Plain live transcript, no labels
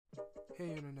Hey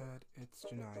Internet, it's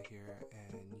Janai here,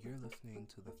 and you're listening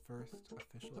to the first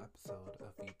official episode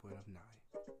of Viewpoint of Nai.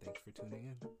 Thanks for tuning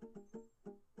in.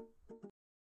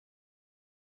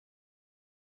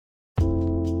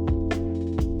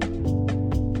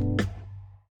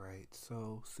 Right,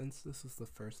 so since this is the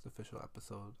first official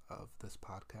episode of this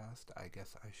podcast, I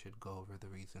guess I should go over the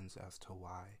reasons as to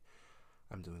why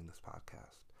I'm doing this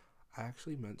podcast. I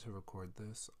actually meant to record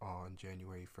this on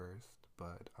January 1st,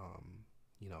 but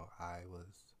I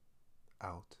was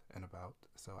out and about,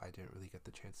 so I didn't really get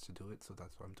the chance to do it, so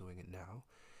that's why I'm doing it now.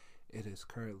 It is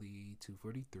currently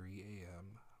 2:43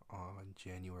 a.m. on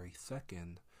January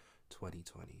 2nd,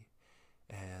 2020.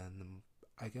 And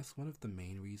I guess one of the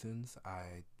main reasons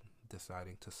I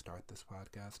deciding to start this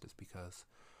podcast is because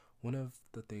one of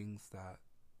the things that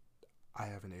I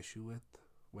have an issue with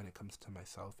when it comes to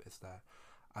myself is that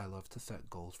I love to set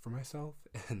goals for myself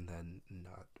and then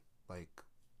not like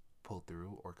pull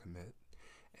through or commit.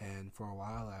 And for a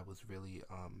while I was really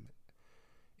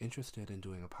interested in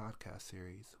doing a podcast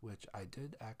series, which I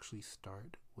did actually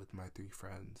start with my three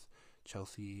friends,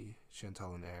 Chelsea,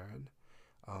 Chantel, and Aaron.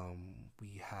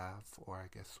 We have, or I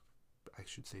guess I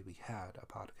should say we had, a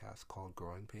podcast called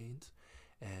Growing Pains,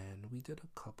 and we did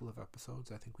a couple of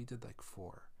episodes. I think we did like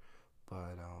four,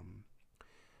 but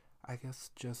I guess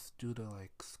just due to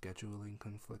like scheduling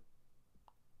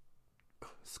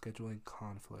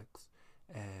conflicts,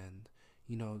 and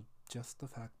just the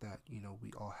fact that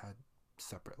we all had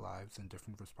separate lives and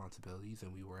different responsibilities,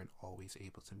 and we weren't always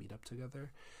able to meet up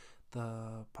together,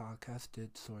 the podcast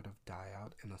did sort of die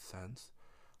out in a sense.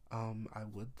 I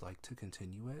would like to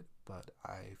continue it, but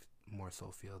I more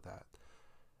so feel that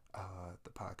the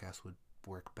podcast would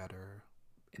work better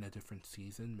in a different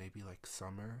season, maybe like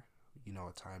summer,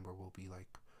 a time where we'll be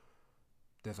like,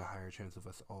 there's a higher chance of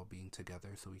us all being together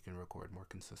so we can record more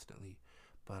consistently.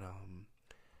 But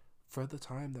for the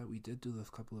time that we did do this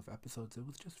couple of episodes, it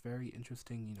was just very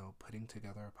interesting, putting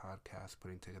together a podcast,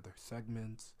 putting together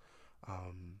segments,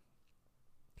 um,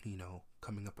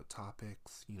 coming up with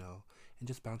topics, and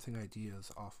just bouncing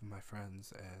ideas off of my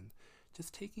friends and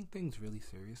just taking things really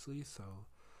seriously. So,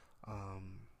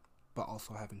 but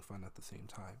also having fun at the same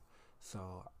time.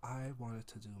 So I wanted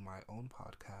to do my own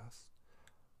podcast,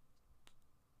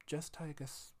 just to, I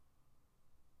guess,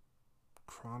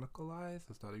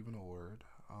 chronicleize, is not even a word.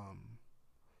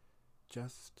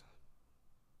 Just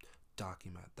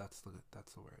document. That's the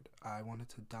word. I wanted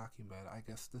to document, I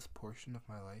guess, this portion of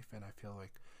my life, and I feel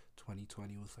like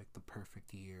 2020 was like the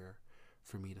perfect year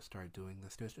for me to start doing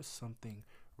this. There's just something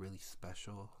really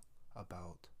special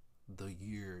about the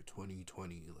year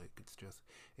 2020. Like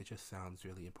it just sounds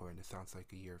really important. It sounds like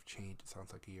a year of change. It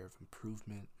sounds like a year of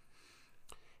improvement.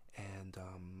 And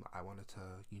I wanted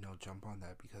to jump on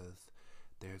that because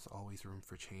there's always room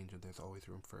for change and there's always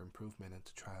room for improvement and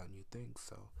to try out new things.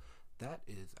 So that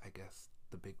is, I guess,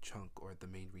 the big chunk or the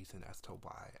main reason as to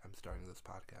why I'm starting this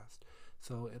podcast.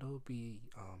 So it'll be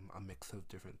a mix of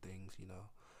different things,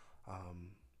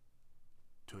 um,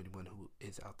 to anyone who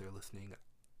is out there listening.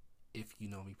 If you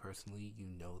know me personally, you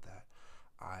know that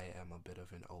I am a bit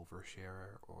of an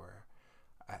oversharer, or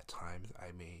at times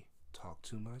I may talk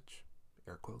too much,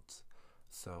 air quotes.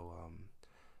 So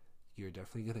you're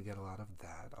definitely gonna get a lot of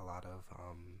that. A lot of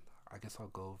I guess I'll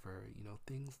go over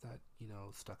things that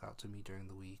stuck out to me during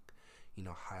the week.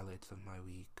 Highlights of my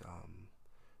week.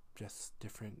 Just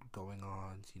different going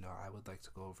ons. I would like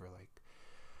to go over like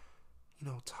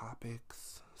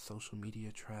topics, social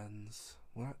media trends.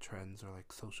 Well, not trends, or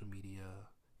like social media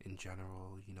in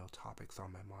general. Topics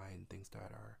on my mind, things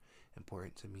that are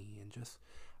important to me, and just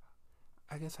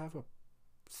I guess have a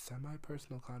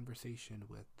semi-personal conversation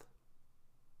with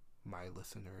my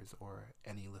listeners or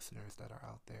any listeners that are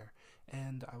out there.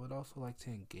 And I would also like to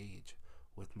engage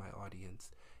with my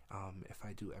audience. If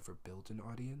I do ever build an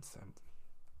audience,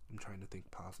 I'm trying to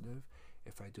think positive.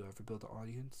 If I do ever build an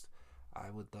audience, I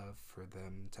would love for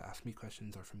them to ask me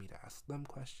questions or for me to ask them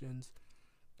questions,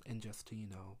 and just to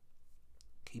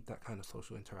keep that kind of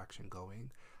social interaction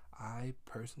going.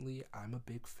 I'm a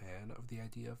big fan of the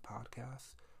idea of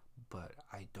podcasts, but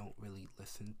I don't really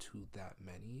listen to that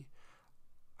many.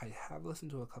 I have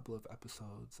listened to a couple of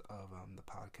episodes of the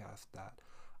podcast that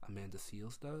Amanda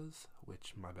Seales does,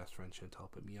 which my best friend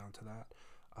Chantel put me onto that.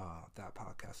 That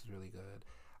podcast is really good.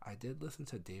 I did listen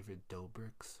to David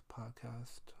Dobrik's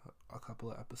podcast, a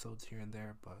couple of episodes here and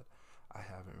there, but I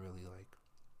haven't really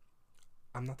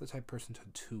I'm not the type of person to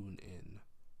tune in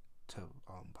to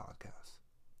podcasts,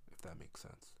 if that makes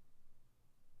sense.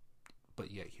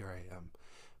 But yet here I am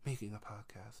making a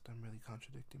podcast. I'm really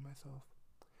contradicting myself.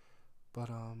 But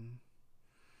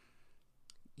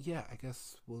yeah, I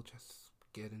guess we'll just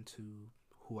get into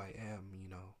who I am,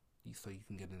 so you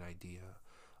can get an idea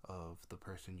of the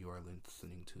person you are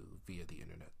listening to via the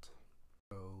internet.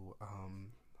 So,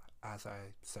 as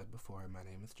I said before, my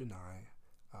name is Janai.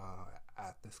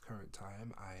 At this current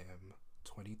time, I am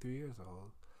 23 years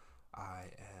old.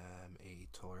 I am a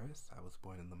Taurus. I was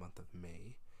born in the month of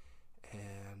May,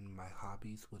 and my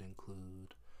hobbies would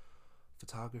include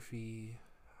photography,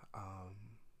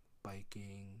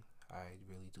 biking. I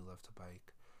really do love to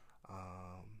bike.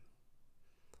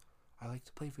 I like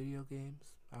to play video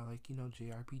games. I like,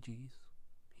 JRPGs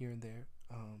here and there.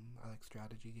 I like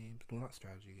strategy games. Well, not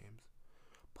strategy games.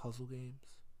 Puzzle games.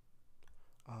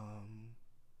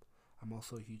 I'm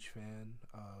also a huge fan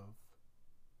of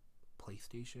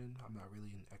PlayStation. I'm not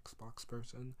really an Xbox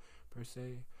person per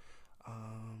se.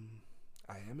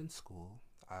 I am in school.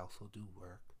 I also do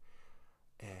work.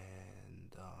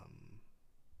 And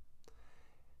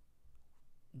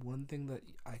one thing that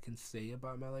I can say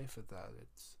about my life is that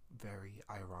it's very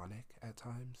ironic at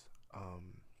times,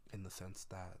 in the sense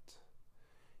that,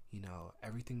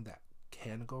 everything that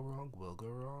can go wrong will go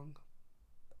wrong.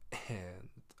 And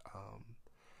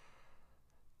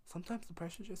sometimes the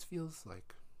pressure just feels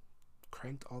like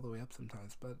cranked all the way up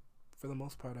sometimes, but for the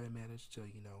most part I managed to,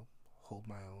 hold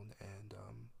my own and,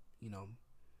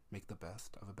 make the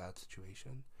best of a bad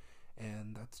situation.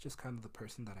 And that's just kind of the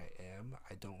person that I am.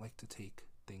 I don't like to take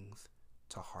things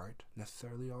to heart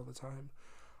necessarily all the time.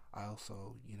 I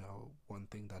also, one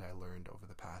thing that I learned over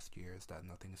the past year is that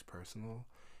nothing is personal,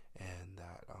 and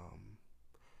that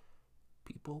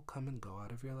people come and go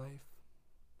out of your life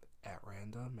at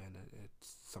random, and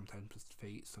it's sometimes it's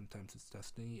fate, sometimes it's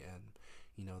destiny, and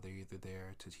they're either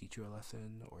there to teach you a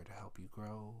lesson or to help you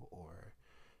grow, or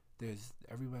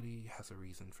everybody has a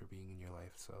reason for being in your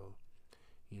life. So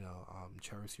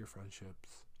cherish your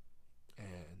friendships,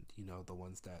 and the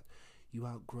ones that you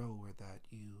outgrow or that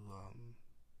you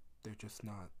they're just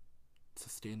not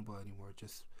sustainable anymore,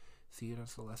 just see it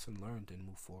as a lesson learned and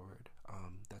move forward.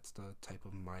 That's the type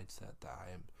of mindset that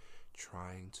I am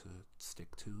trying to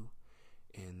stick to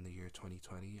in the year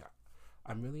 2020.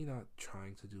 I'm really not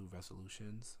trying to do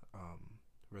resolutions.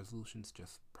 Resolutions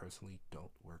just personally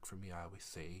don't work for me. I always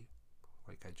say,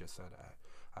 like I just said,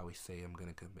 I always say I'm going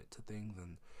to commit to things,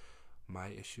 and my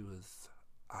issue is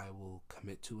I will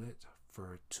commit to it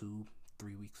for 2-3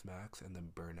 weeks max and then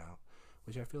burn out,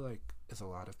 which I feel like is a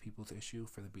lot of people's issue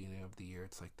for the beginning of the year.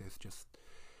 It's like there's just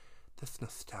this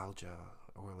nostalgia,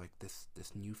 or like this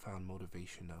newfound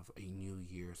motivation of a new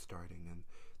year starting, and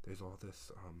there's all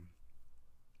this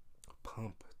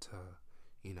pump to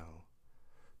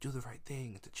do the right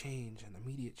thing, to change, and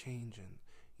immediate change, and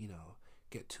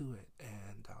get to it.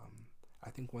 And I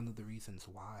think one of the reasons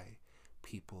why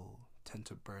people tend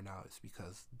to burn out is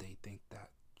because they think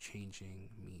that changing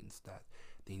means that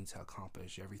they need to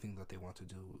accomplish everything that they want to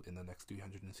do in the next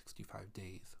 365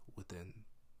 days within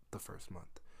the first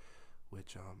month,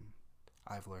 which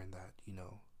I've learned that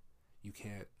you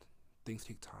can't, things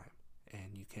take time,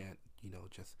 and you can't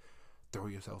just throw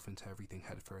yourself into everything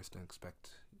head first and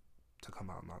expect to come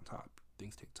out on top.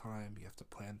 Things take time. You have to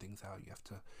plan things out. You have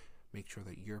to make sure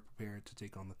that you're prepared to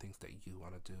take on the things that you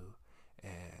want to do.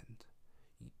 And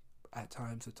at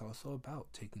times it's also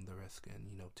about taking the risk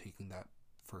and taking that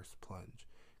first plunge,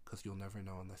 because you'll never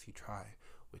know unless you try,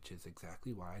 which is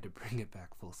exactly why, to bring it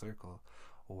back full circle,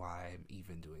 why I'm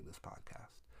even doing this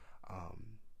podcast.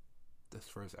 This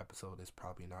first episode is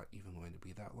probably not even going to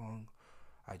be that long.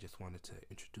 I just wanted to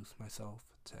introduce myself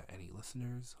to any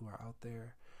listeners who are out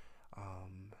there,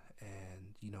 and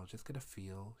just get a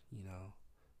feel,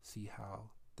 see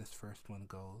how this first one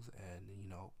goes,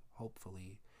 and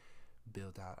hopefully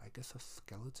build out, I guess, a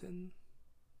skeleton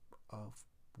of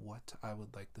what I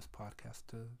would like this podcast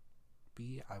to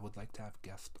be. I would like to have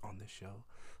guests on this show,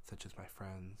 such as my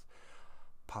friends,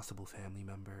 possible family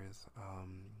members.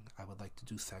 I would like to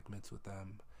do segments with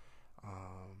them.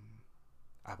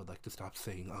 I would like to stop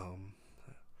saying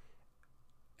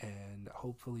and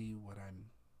hopefully what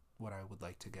I would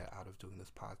like to get out of doing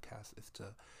this podcast is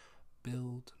to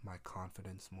build my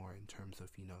confidence more in terms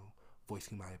of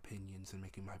voicing my opinions and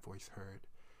making my voice heard,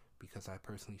 because I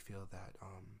personally feel that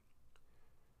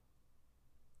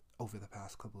over the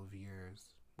past couple of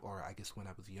years, or I guess when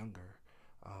I was younger,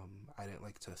 I didn't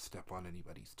like to step on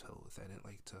anybody's toes. I didn't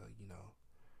like to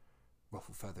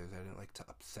ruffle feathers. I didn't like to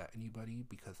upset anybody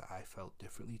because I felt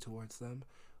differently towards them,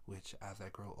 which as I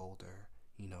grow older,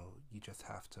 you just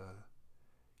have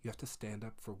to stand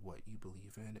up for what you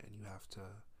believe in, and you have to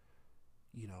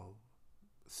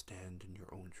stand in your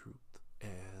own truth,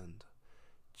 and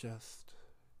just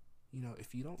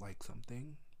if you don't like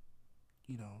something,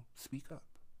 speak up.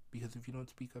 because if you don't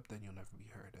speak up, then you'll never be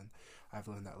heard. And I've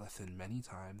learned that lesson many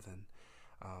times, and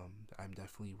I'm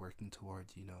definitely working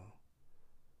towards,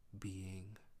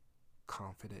 being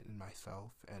confident in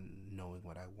myself and knowing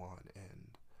what I want,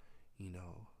 and, you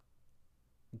know,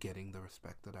 getting the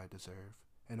respect that I deserve,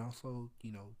 and also,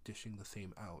 dishing the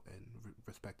same out and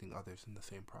respecting others in the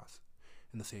same process,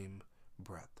 in the same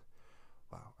breath.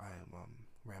 Wow, I am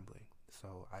rambling.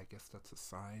 So I guess that's a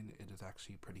sign. It is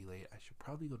actually pretty late. I should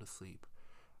probably go to sleep.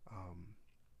 Um,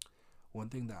 One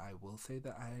thing that I will say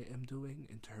that I am doing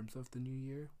in terms of the new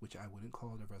year, which I wouldn't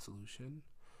call it a resolution,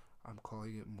 I'm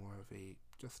calling it more of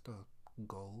just a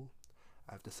goal.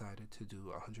 I've decided to do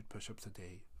 100 push-ups a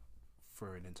day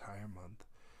for an entire month.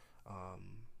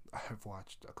 I have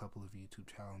watched a couple of YouTube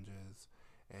challenges,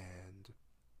 and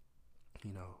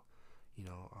you know,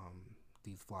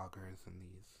 these vloggers and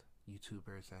these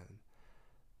YouTubers, and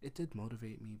it did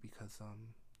motivate me because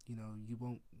you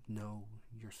won't know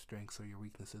your strengths or your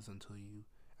weaknesses until you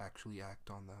actually act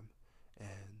on them,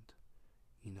 and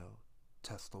you know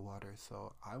test the water.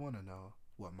 So I want to know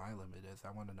what my limit is.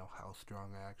 I want to know how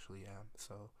strong I actually am.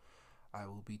 So I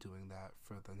will be doing that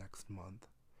for the next month,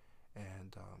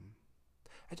 and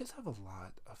I just have a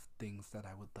lot of things that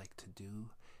I would like to do,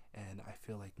 and I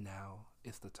feel like now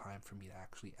is the time for me to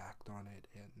actually act on it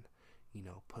and,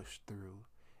 push through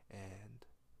and,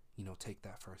 take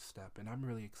that first step. And I'm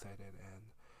really excited,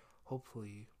 and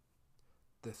hopefully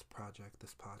this project,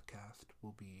 this podcast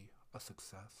will be a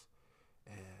success.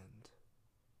 And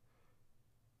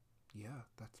yeah,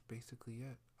 that's basically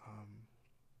it.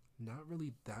 Not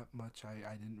really that much.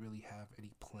 I didn't really have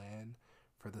any plan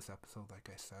for this episode, like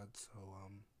I said. So,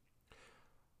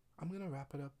 I'm going to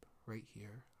wrap it up right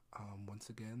here. Once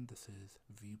again, this is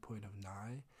Viewpoint of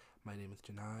Nye. My name is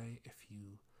Janai. If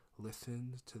you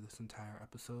listened to this entire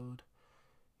episode,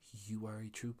 you are a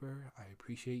trooper. I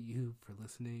appreciate you for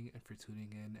listening and for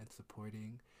tuning in and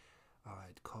supporting.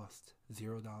 It costs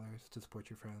 $0 to support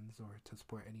your friends or to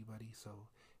support anybody. So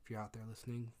if you're out there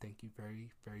listening, thank you very,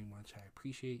 very much. I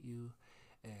appreciate you,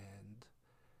 and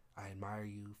I admire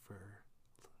you for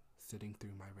sitting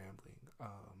through my rambling.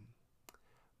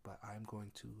 But I'm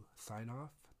going to sign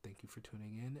off. Thank you for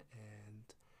tuning in, and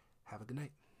have a good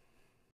night.